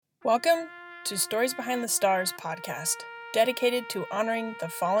Welcome to Stories Behind the Stars podcast, dedicated to honoring the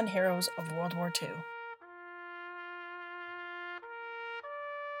fallen heroes of World War II.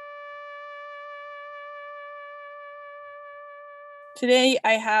 Today,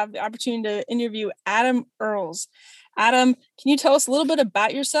 I have the opportunity to interview Adam Earls. Adam, can you tell us a little bit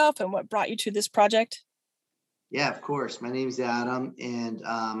about yourself and what brought you to this project? Yeah, of course. My name is Adam, and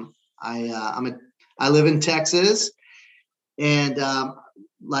I live in Texas, and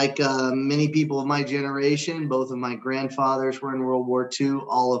like many people of my generation, both of my grandfathers were in World War II.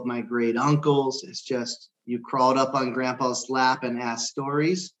 All of my great uncles. It's just you crawled up on Grandpa's lap and asked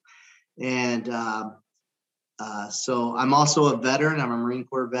stories, and so I'm also a veteran. I'm a Marine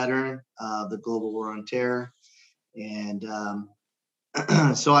Corps veteran of the Global War on Terror, and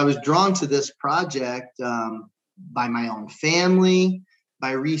so I was drawn to this project. By my own family,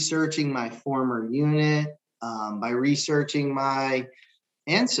 by researching my former unit, by researching my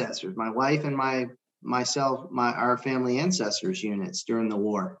ancestors, my wife and our family ancestors' units during the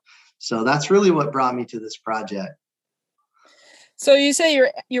war. So that's really what brought me to this project. So you say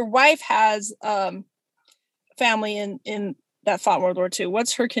your wife has family in that fought World War II.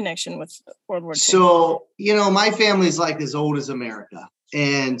 What's her connection with World War II? So, my family's like as old as America.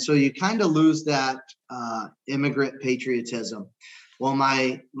 And so you kind of lose that immigrant patriotism. Well,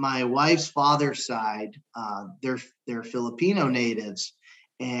 my wife's father's side, they're Filipino natives,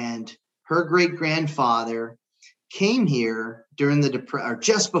 and her great grandfather came here during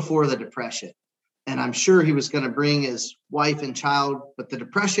just before the Depression. And I'm sure he was going to bring his wife and child, but the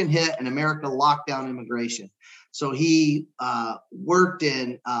Depression hit and America locked down immigration. So he worked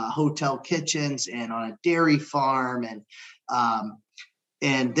in hotel kitchens and on a dairy farm,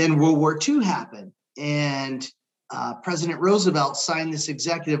 and then World War II happened, and President Roosevelt signed this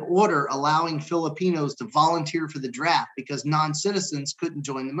executive order allowing Filipinos to volunteer for the draft because non-citizens couldn't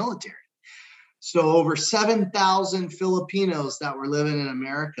join the military. So over 7,000 Filipinos that were living in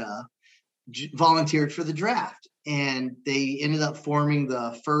America volunteered for the draft, and they ended up forming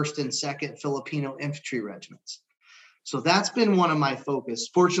the 1st and 2nd Filipino infantry regiments. So that's been one of my focus.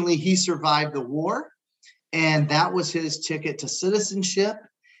 Fortunately, he survived the war, and that was his ticket to citizenship.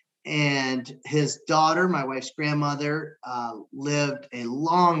 And his daughter, my wife's grandmother, lived a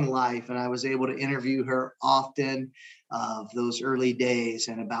long life, and I was able to interview her often of those early days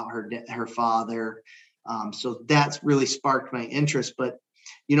and about her father. So that's really sparked my interest. But,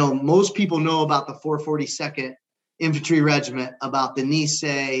 most people know about the 442nd Infantry Regiment, about the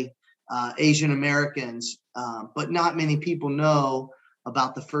Nisei Asian Americans, but not many people know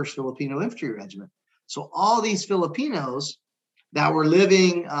about the 1st Filipino Infantry Regiment. So all these Filipinos that were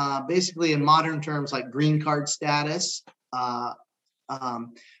living basically in modern terms like green card status,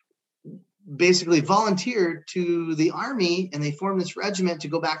 basically volunteered to the Army, and they formed this regiment to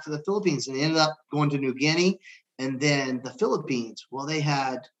go back to the Philippines, and they ended up going to New Guinea and then the Philippines. Well, they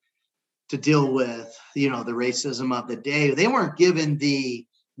had to deal with, the racism of the day. They weren't given the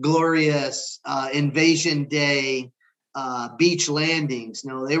glorious Invasion Day beach landings.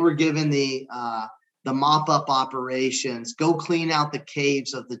 No, they were given the mop-up operations, go clean out the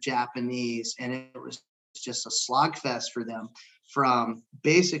caves of the Japanese. And it was just a slogfest for them from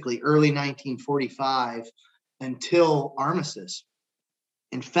basically early 1945 until armistice.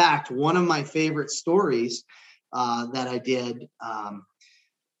 In fact, one of my favorite stories that I did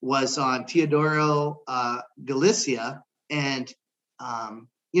was on Teodoro Galicia. And,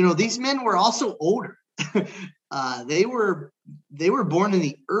 these men were also older. They were born in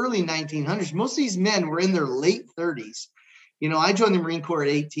the early 1900s. Most of these men were in their late 30s. I joined the Marine Corps at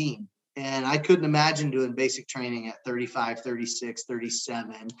 18, and I couldn't imagine doing basic training at 35, 36,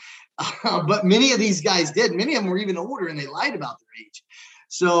 37. But many of these guys did. Many of them were even older, and they lied about their age.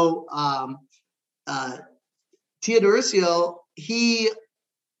 So Teodoricio, he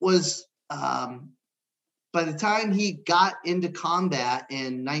was, by the time he got into combat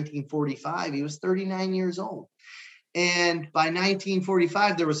in 1945, he was 39 years old. And by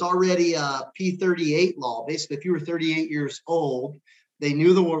 1945, there was already a P-38 law. Basically, if you were 38 years old, they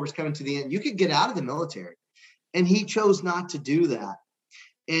knew the war was coming to the end. You could get out of the military. And he chose not to do that.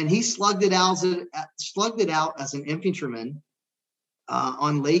 And he slugged it out as an infantryman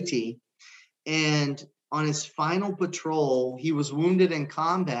on Leyte. And on his final patrol, he was wounded in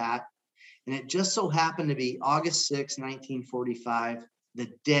combat. And it just so happened to be August 6, 1945,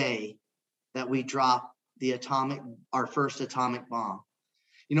 the day that we dropped our first atomic bomb.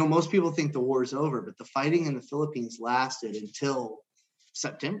 Most people think the war is over, but the fighting in the Philippines lasted until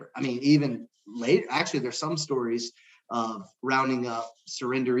September. I mean, even later. Actually, there's some stories of rounding up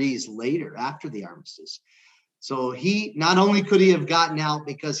surrenderees later after the armistice. So he, not only could he have gotten out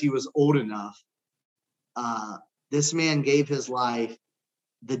because he was old enough, this man gave his life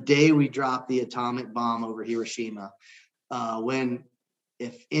the day we dropped the atomic bomb over Hiroshima. When,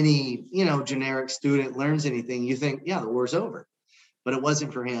 if any, generic student learns anything, you think, yeah, the war's over. But it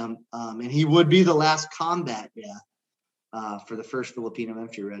wasn't for him. And he would be the last combat death for the 1st Filipino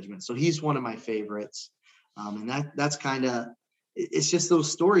Infantry Regiment. So he's one of my favorites. And that's kind of, it's just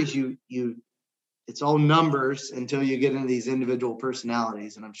those stories it's all numbers until you get into these individual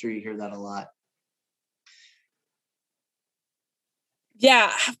personalities. And I'm sure you hear that a lot.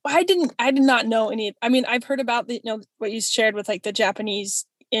 Yeah, I did not know any. I mean, I've heard about what you shared with like the Japanese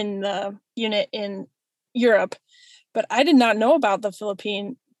in the unit in Europe, but I did not know about the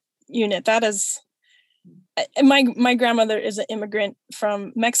Philippine unit. That is, my grandmother is an immigrant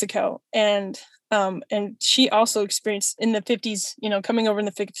from Mexico, and she also experienced in the 50s, coming over in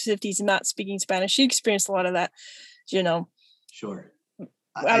the 50s and not speaking Spanish. She experienced a lot of that, Sure.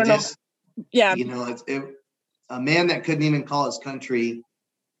 I don't know. Yeah. A man that couldn't even call his country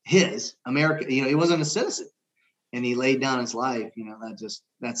his America, he wasn't a citizen, and he laid down his life.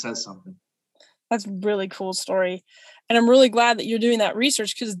 That says something. That's a really cool story. And I'm really glad that you're doing that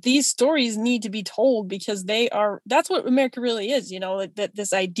research, because these stories need to be told, because that's what America really is, that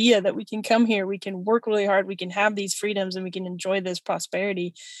this idea that we can come here, we can work really hard, we can have these freedoms, and we can enjoy this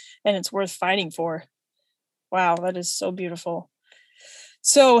prosperity, and it's worth fighting for. Wow, that is so beautiful.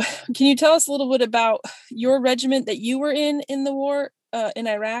 So can you tell us a little bit about your regiment that you were in the war in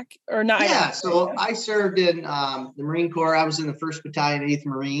Iraq, or not? Yeah, Iraq? so I served in the Marine Corps. I was in the 1st Battalion, 8th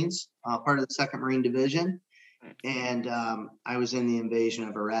Marines, part of the 2nd Marine Division. And I was in the invasion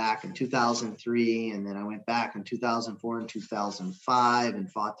of Iraq in 2003. And then I went back in 2004 and 2005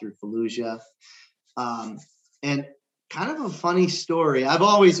 and fought through Fallujah. And kind of a funny story. I've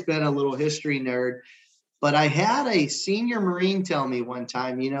always been a little history nerd. But I had a senior Marine tell me one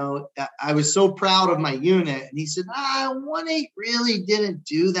time, I was so proud of my unit. And he said, 1-8 really didn't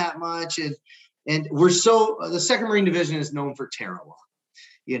do that much. And the 2nd Marine Division is known for Tarawa,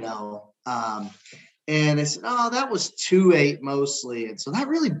 and I said, that was 2-8 mostly. And so that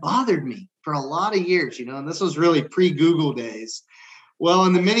really bothered me for a lot of years, and this was really pre-Google days. Well,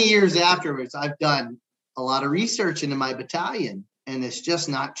 in the many years afterwards, I've done a lot of research into my battalion. And it's just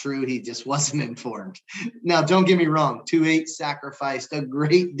not true. He just wasn't informed. Now, don't get me wrong. 2-8 sacrificed a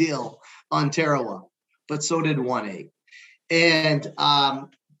great deal on Tarawa, but so did 1-8. And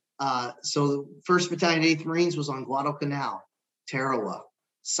so 1st Battalion, 8th Marines was on Guadalcanal, Tarawa,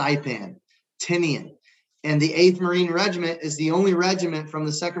 Saipan, Tinian. And the 8th Marine Regiment is the only regiment from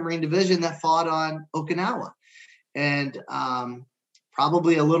the 2nd Marine Division that fought on Okinawa. And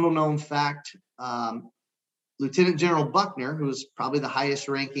probably a little known fact, Lieutenant General Buckner, who was probably the highest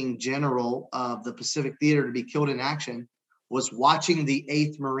ranking general of the Pacific Theater to be killed in action, was watching the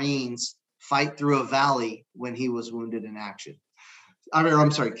 8th Marines fight through a valley when he was wounded in action.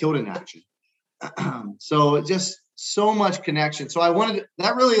 Killed in action. So just so much connection. So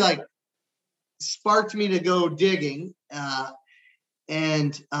that really sparked me to go digging.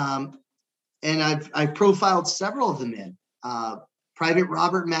 And I've profiled several of the men. Private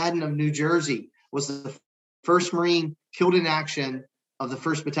Robert Madden of New Jersey was the first Marine killed in action of the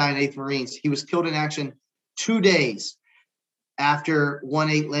 1st Battalion, 8th Marines. He was killed in action 2 days after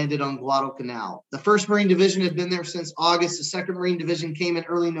 1-8 landed on Guadalcanal. The 1st Marine Division had been there since August. The 2nd Marine Division came in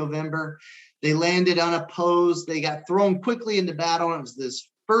early November. They landed unopposed. They got thrown quickly into battle. It was this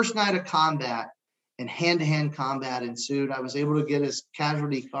first night of combat, and hand-to-hand combat ensued. I was able to get his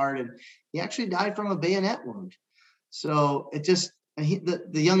casualty card, and he actually died from a bayonet wound. So the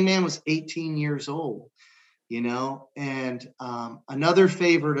young man was 18 years old. And another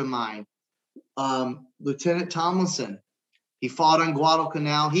favorite of mine, Lieutenant Tomlinson, he fought on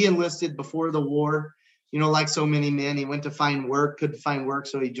Guadalcanal. He enlisted before the war, like so many men. He went to find work, couldn't find work,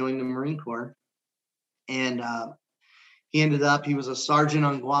 so he joined the Marine Corps. And he was a sergeant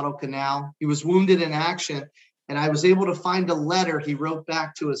on Guadalcanal. He was wounded in action, and I was able to find a letter he wrote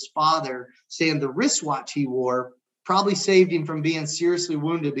back to his father saying the wristwatch he wore probably saved him from being seriously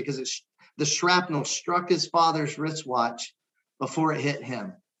wounded, because the shrapnel struck his father's wristwatch before it hit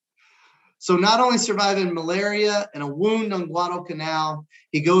him. So not only surviving malaria and a wound on Guadalcanal,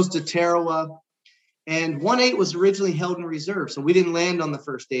 he goes to Tarawa. And 1-8 was originally held in reserve. So we didn't land on the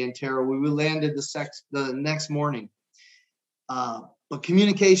first day in Tarawa. We landed the next morning. But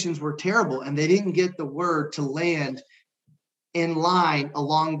communications were terrible, and they didn't get the word to land in line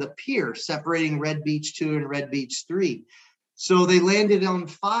along the pier separating Red Beach 2 and Red Beach 3. So they landed on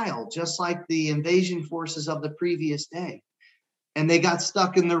file, just like the invasion forces of the previous day. and they got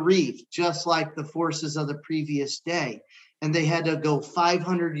stuck in the reef, just like the forces of the previous day. And they had to go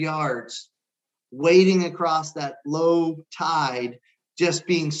 500 yards wading across that low tide, just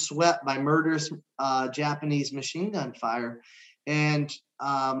being swept by murderous Japanese machine gun fire. And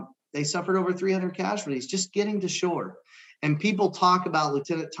they suffered over 300 casualties just getting to shore. And people talk about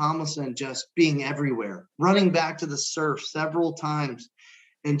Lieutenant Tomlinson just being everywhere, running back to the surf several times,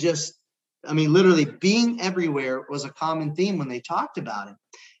 and just, I mean, literally being everywhere was a common theme when they talked about him.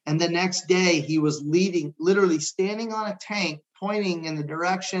 And the next day he was leading, literally standing on a tank, pointing in the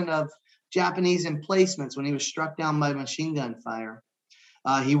direction of Japanese emplacements when he was struck down by machine gun fire.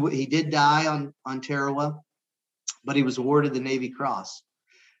 He did die on Tarawa, but he was awarded the Navy Cross.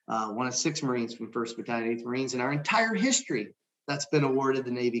 One of 6 Marines from 1st Battalion, 8th Marines in our entire history that's been awarded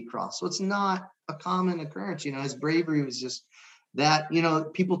the Navy Cross. So it's not a common occurrence. You know, his bravery was just that, you know,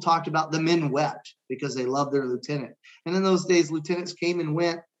 people talked about the men wept because they loved their lieutenant. And in those days, lieutenants came and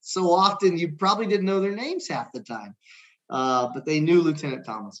went so often, you probably didn't know their names half the time. But they knew Lieutenant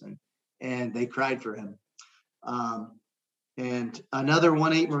Tomlinson and they cried for him. And another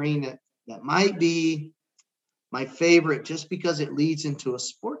 1-8 Marine that might be my favorite, just because it leads into a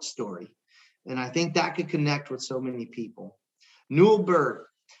sports story. And I think that could connect with so many people. Newell Berg.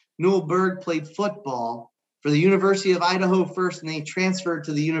 Newell Berg played football for the University of Idaho first, and they transferred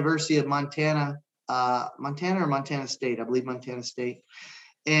to the University of Montana, Montana State, I believe Montana State.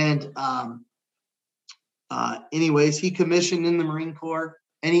 And anyways, he commissioned in the Marine Corps,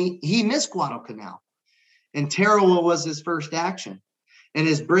 and he missed Guadalcanal. And Tarawa was his first action. And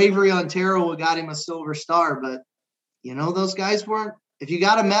his bravery on Tarawa got him a Silver Star. But, you know, those guys weren't, if you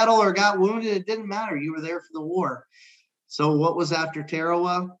got a medal or got wounded, it didn't matter. You were there for the war. So what was after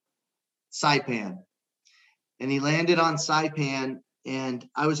Tarawa? Saipan. And he landed on Saipan. And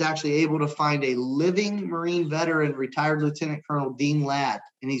I was actually able to find a living Marine veteran, retired Lieutenant Colonel Dean Ladd.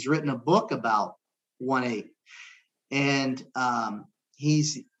 And he's written a book about 1-8. And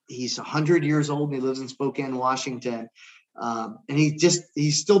he's 100 years old, and he lives in Spokane, Washington. And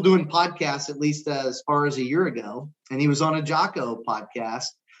he's still doing podcasts, at least as far as a year ago. And he was on a Jocko podcast.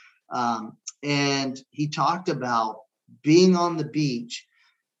 And he talked about being on the beach,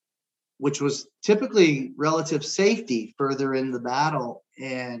 which was typically relative safety further in the battle.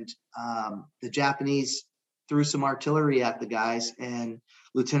 And the Japanese threw some artillery at the guys, and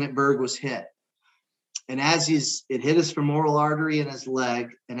Lieutenant Berg was hit. And as it hit his femoral artery in his leg,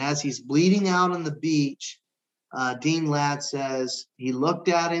 and as he's bleeding out on the beach, Dean Ladd says he looked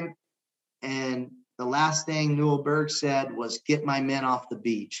at him, and the last thing Newell Berg said was, "Get my men off the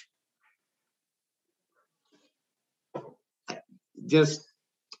beach." Just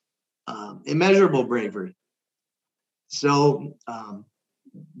immeasurable bravery. So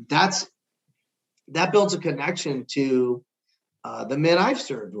that builds a connection to the men I've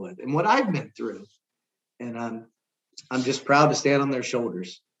served with and what I've been through. And I'm just proud to stand on their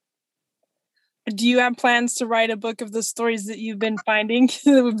shoulders. Do you have plans to write a book of the stories that you've been finding?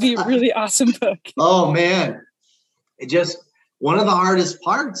 It would be a really awesome book. Oh man. One of the hardest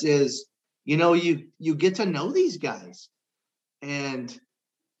parts is, you know, you get to know these guys,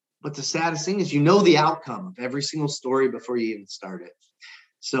 but the saddest thing is, you know, the outcome of every single story before you even start it.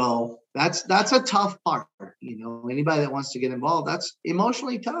 So that's a tough part. You know, anybody that wants to get involved, that's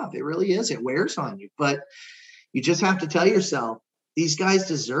emotionally tough. It really is. It wears on you, but you just have to tell yourself, these guys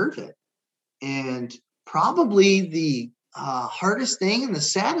deserve it. And probably the hardest thing and the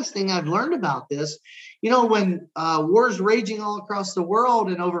saddest thing I've learned about this, you know, when wars raging all across the world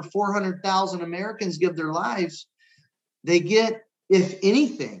and over 400,000 Americans give their lives, they get, if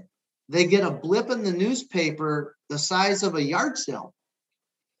anything, they get a blip in the newspaper the size of a yard sale,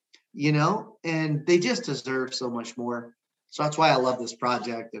 you know, and they just deserve so much more. So that's why I love this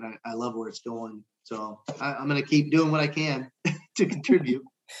project, and I love where it's going. So I'm going to keep doing what I can to contribute.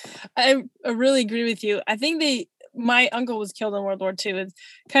 I really agree with you. I think my uncle was killed in World War II. It's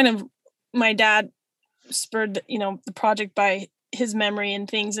kind of, my dad spurred, you know, the project by his memory and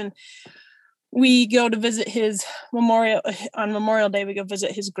things. And we go to visit his memorial on Memorial Day. We go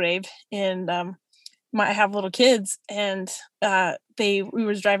visit his grave, and I have little kids, and we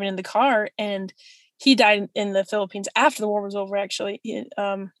were driving in the car, and he died in the Philippines after the war was over, actually,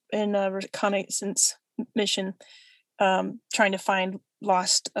 in a reconnaissance mission, trying to find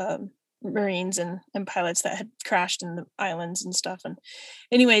lost Marines and pilots that had crashed in the islands and stuff. And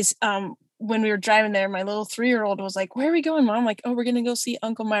anyways, when we were driving there, my little 3-year-old was like, "Where are we going, Mom?" I'm like, "Oh, we're going to go see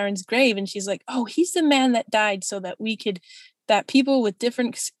Uncle Myron's grave." And she's like, "Oh, he's the man that died so that that people with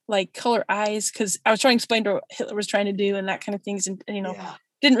different like color eyes," because I was trying to explain to her what Hitler was trying to do and that kind of things. And you know,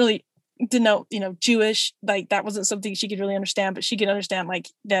 didn't really denote, Jewish. Like that wasn't something she could really understand, but she could understand like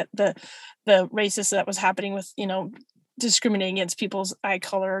that the racist that was happening with, discriminating against people's eye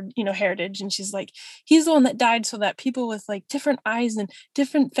color, heritage. And she's like, he's the one that died so that people with like different eyes and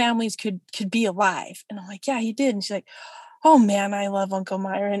different families could be alive. And I'm like, yeah, he did. And she's like, oh man, I love Uncle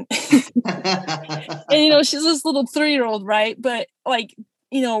Myron. And she's this little 3-year-old, right? But like,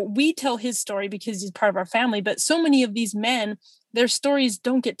 we tell his story because he's part of our family, but so many of these men, their stories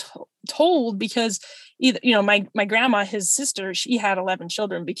don't get told because either, my grandma, his sister, she had 11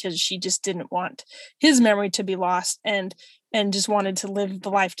 children because she just didn't want his memory to be lost, and just wanted to live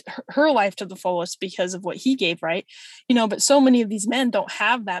her life to the fullest because of what he gave, right? But so many of these men don't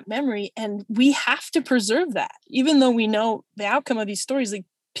have that memory, and we have to preserve that. Even though we know the outcome of these stories, like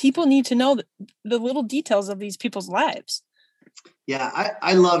people need to know the little details of these people's lives. Yeah,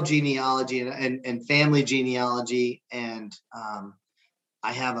 I love genealogy and family genealogy, and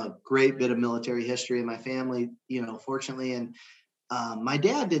I have a great bit of military history in my family, fortunately, and my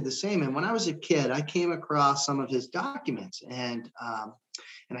dad did the same. And when I was a kid, I came across some of his documents, and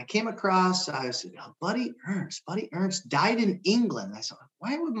I came across, I said, oh, Buddy Ernst died in England. I said,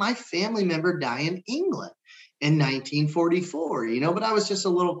 why would my family member die in England in 1944? But I was just a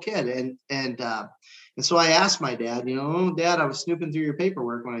little kid, and so I asked my dad, oh, Dad, I was snooping through your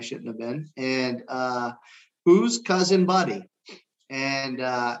paperwork when I shouldn't have been. And who's cousin Buddy? And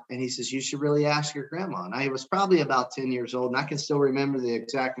he says, you should really ask your grandma. And I was probably about 10 years old, and I can still remember the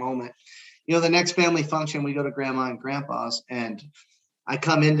exact moment. The next family function, we go to grandma and grandpa's, and I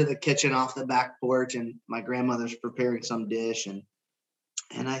come into the kitchen off the back porch, and my grandmother's preparing some dish.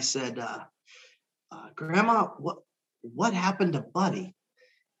 And I said, Grandma, what happened to Buddy?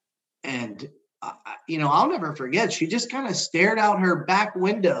 And I'll never forget. She just kind of stared out her back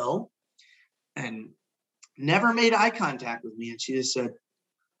window and never made eye contact with me. And she just said,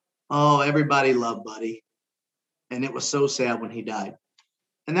 oh, everybody loved Buddy. And it was so sad when he died.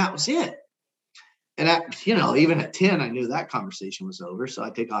 And that was it. And even at 10, I knew that conversation was over. So I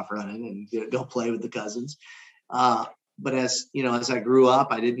take off running and go play with the cousins. But as I grew up,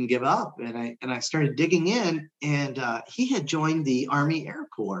 I didn't give up. And I started digging in, and he had joined the Army Air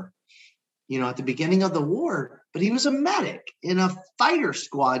Corps, at the beginning of the war, but he was a medic in a fighter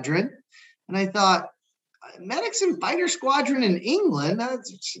squadron. And I thought, medics in fighter squadron in England,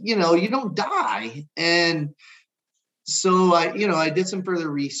 that's, you don't die. And so I did some further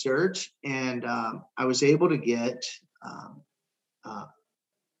research, and I was able to get,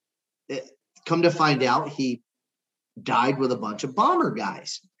 come to find out he died with a bunch of bomber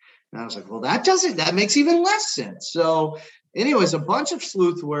guys. And I was like, well, that makes even less sense. So anyways, a bunch of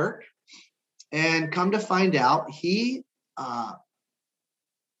sleuth work. And come to find out,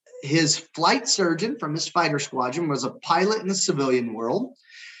 his flight surgeon from his fighter squadron was a pilot in the civilian world,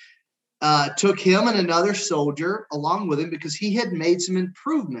 took him and another soldier along with him because he had made some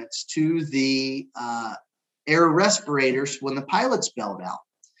improvements to the air respirators when the pilots bailed out.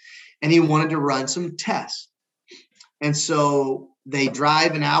 And he wanted to run some tests. And so they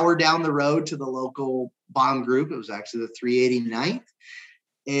drive an hour down the road to the local bomb group. It was actually the 389th.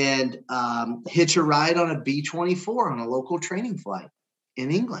 And hitch a ride on a B-24 on a local training flight in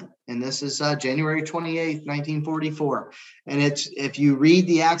England. And this is January 28th, 1944. And if you read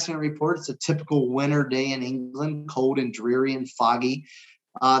the accident report, it's a typical winter day in England, cold and dreary and foggy.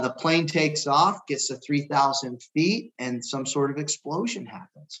 The plane takes off, gets to 3,000 feet, and some sort of explosion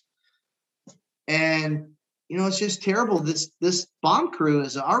happens. And, it's just terrible. This bomb crew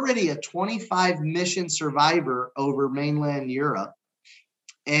is already a 25 mission survivor over mainland Europe.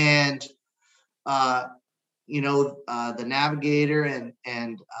 And, the navigator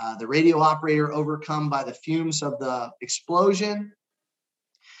and the radio operator overcome by the fumes of the explosion.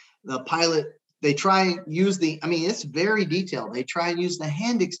 The pilot, they try and use it's very detailed. They try and use the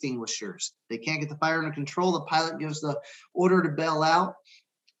hand extinguishers. They can't get the fire under control. The pilot gives the order to bail out.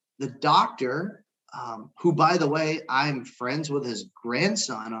 The doctor, who, by the way, I'm friends with his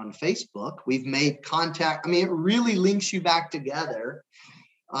grandson on Facebook. We've made contact. It really links you back together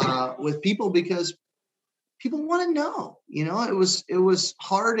with people because people want to know. It was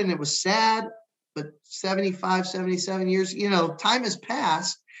hard and it was sad, but 75, 77 years, time has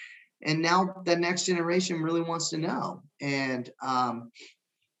passed, and now the next generation really wants to know. And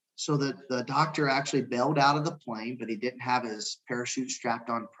so the doctor actually bailed out of the plane, but he didn't have his parachute strapped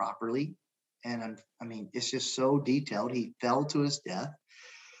on properly. And it's just so detailed. He fell to his death.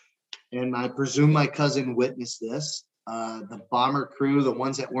 And I presume my cousin witnessed this. The bomber crew, the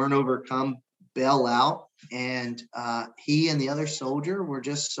ones that weren't overcome bail out. And he and the other soldier were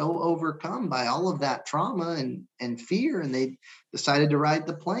just so overcome by all of that trauma and fear, and they decided to ride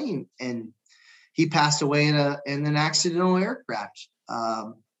the plane. And he passed away in an accidental aircraft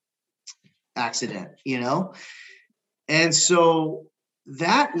accident, And so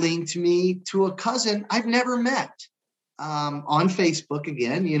that linked me to a cousin I've never met on Facebook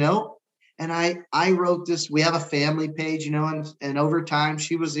again, And I wrote this. We have a family page, and over time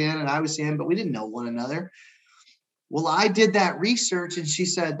she was in and I was in, but we didn't know one another. Well, I did that research, and she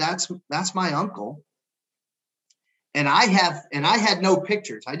said, that's my uncle. And I had no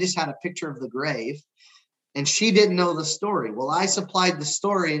pictures. I just had a picture of the grave, and she didn't know the story. Well, I supplied the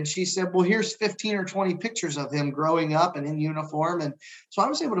story, and she said, well, here's 15 or 20 pictures of him growing up and in uniform. And so I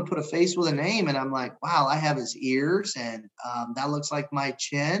was able to put a face with a name, and I'm like, wow, I have his ears, and that looks like my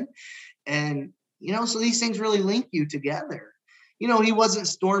chin. And, so these things really link you together. He wasn't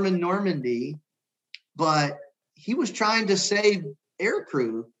storming Normandy, but he was trying to save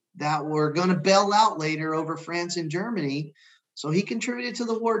aircrew that were going to bail out later over France and Germany. So he contributed to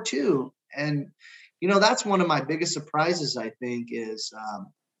the war too. And, that's one of my biggest surprises, I think, is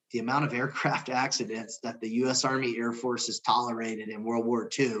the amount of aircraft accidents that the U.S. Army Air Force has tolerated in World War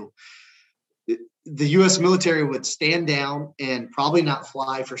II. The U.S. military would stand down and probably not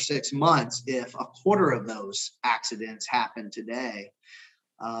fly for 6 months if a quarter of those accidents happened today.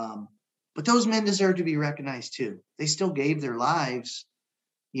 But those men deserve to be recognized too. They still gave their lives.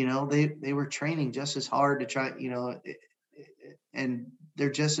 They were training just as hard to try, and they're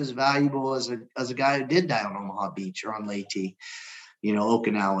just as valuable as a guy who did die on Omaha Beach or on Leyte,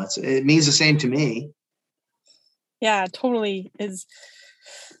 Okinawa. It means the same to me. Yeah, totally is.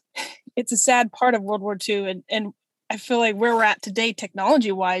 It's a sad part of World War II. And I feel like where we're at today,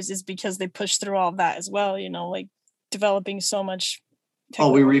 technology wise, is because they pushed through all of that as well, like developing so much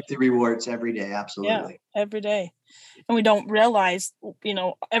technology. Oh, we reap the rewards every day. Absolutely. Yeah, every day. And we don't realize,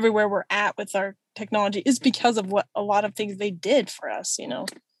 everywhere we're at with our technology is because of what a lot of things they did for us, Yeah.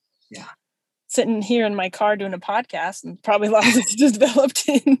 Sitting here in my car doing a podcast, and probably a lot of it's just developed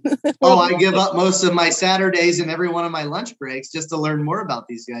in. I give up most of my Saturdays and every one of my lunch breaks just to learn more about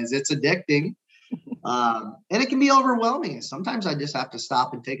these guys. It's addicting. And it can be overwhelming. Sometimes I just have to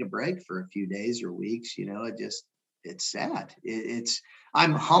stop and take a break for a few days or weeks. It's sad.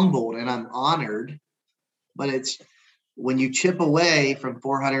 I'm humbled and I'm honored, but it's when you chip away from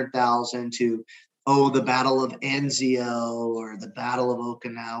 400,000 to, the Battle of Anzio or the Battle of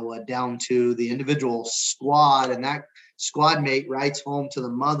Okinawa, down to the individual squad, and that squad mate writes home to the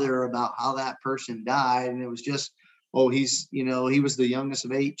mother about how that person died. And it was just, he was the youngest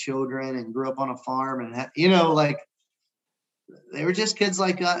of 8 children and grew up on a farm, and they were just kids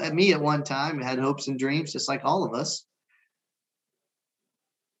like me at one time, and had hopes and dreams just like all of us.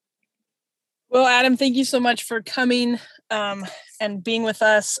 Well, Adam, thank you so much for coming and being with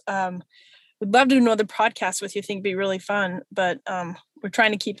us. We'd love to do another podcast with you. I think it'd be really fun, but we're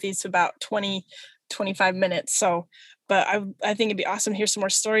trying to keep these to about 20, 25 minutes. So, but I think it'd be awesome to hear some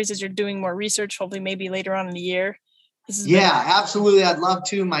more stories as you're doing more research, hopefully maybe later on in the year. Absolutely. I'd love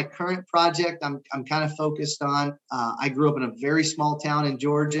to. My current project I'm kind of focused on. I grew up in a very small town in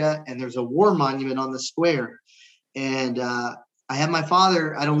Georgia, and there's a war monument on the square. And I had my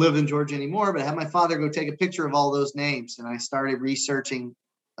father, I don't live in Georgia anymore, but I had my father go take a picture of all those names. And I started researching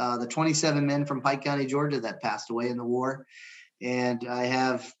the 27 men from Pike County, Georgia that passed away in the war. And I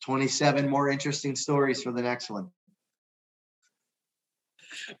have 27 more interesting stories for the next one.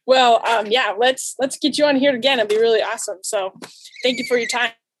 Well, let's get you on here again. It'd be really awesome. So thank you for your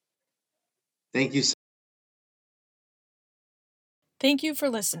time. Thank you. Thank you for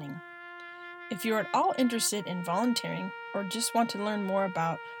listening. If you're at all interested in volunteering or just want to learn more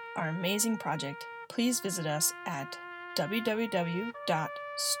about our amazing project, please visit us at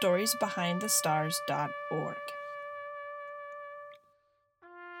www.storiesbehindthestars.org.